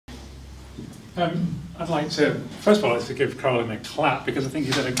I'd like to, first of all, I'd like to give Colin a clap because I think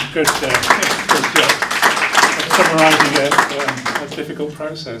he's done a good job of summarising a difficult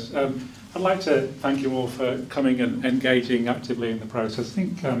process. I'd like to thank you all for coming and engaging actively in the process. I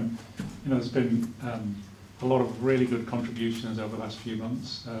think there's been a lot of really good contributions over the last few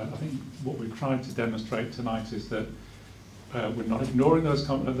months. I think what we've tried to demonstrate tonight is that we're not ignoring those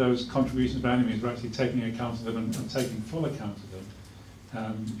contributions by any means. We're actually taking account of them and taking full account of them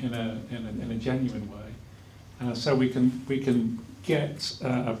in a genuine way, so we can get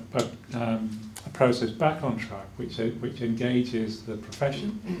a process back on track, which engages the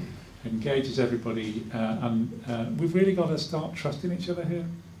profession, engages everybody, and we've really got to start trusting each other here.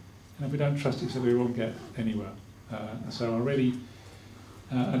 And if we don't trust each other, we won't get anywhere. So I really,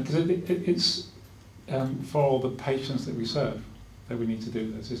 because it's for the patients that we serve that we need to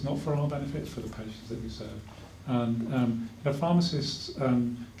do this. It's not for our benefit, it's for the patients that we serve. And pharmacists,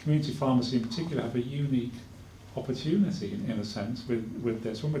 community pharmacy in particular, have a unique opportunity in a sense with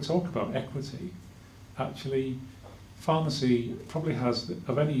this. When we talk about equity, actually pharmacy probably has,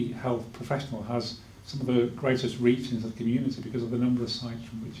 of any health professional, has some of the greatest reach into the community because of the number of sites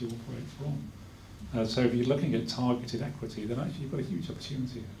from which you operate from. So if you're looking at targeted equity, then actually you've got a huge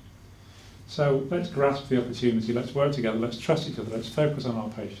opportunity here. So let's grasp the opportunity, let's work together, let's trust each other, let's focus on our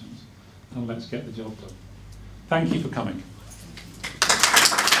patients, and let's get the job done. Thank you for coming.